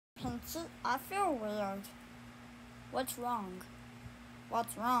Pinchy, I feel weird. What's wrong?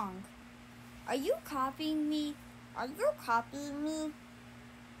 What's wrong? Are you copying me? Are you copying me?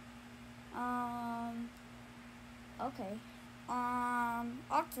 Okay.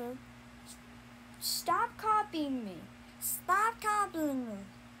 Okay. Stop copying me. Stop copying me.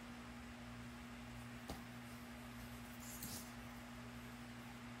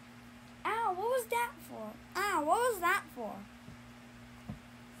 Ow, what was that for? Ow, what was that for?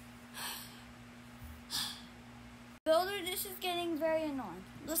 Builder, this is getting very annoying.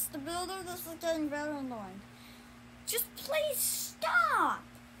 Mr.builder, this is getting very annoying. Just please stop.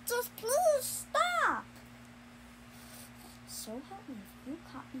 Just please stop. So help me, if you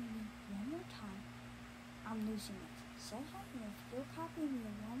copy me one more time, I'm losing it. So help me, if you copy me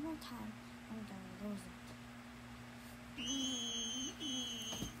one more time, I'm gonna lose it.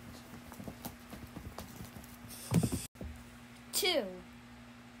 2.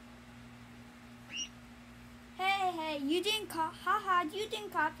 Hey, you didn't haha, you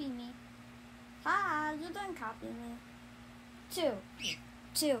didn't copy me. Haha, you didn't copy me. 2.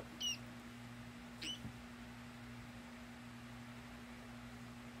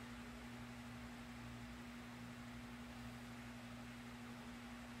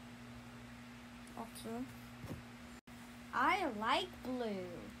 Okay. I like blue.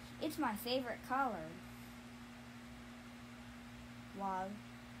 It's my favorite color. Why?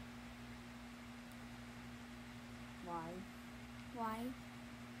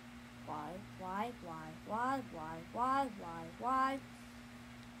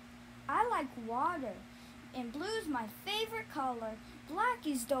 I like water, and blue is my favorite color. Black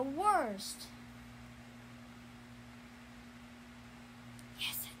is the worst.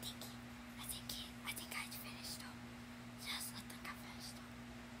 Yes, I think I finished them. Yes, I think I finished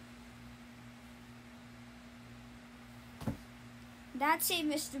them. That's it,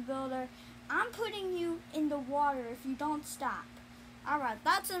 Mr. Builder. I'm putting you in the water if you don't stop. Alright,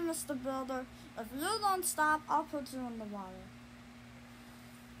 that's it, Mr. Builder. If you don't stop, I'll put you in the water.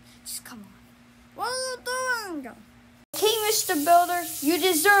 Just come on. What are you doing? Okay, Mr. Builder, you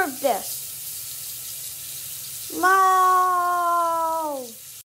deserve this. No!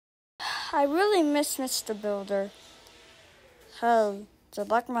 I really miss Mr. Builder. Hey, do you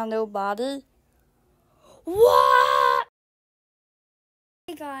like my new body? What?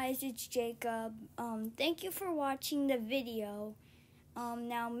 Hey guys, it's Jacob. Thank you for watching the video.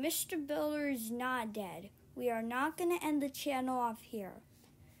 Now Mr. Builder is not dead. We are not going to end the channel off here.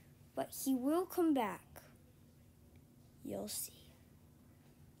 But he will come back. You'll see.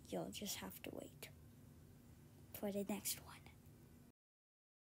 You'll just have to wait for the next one.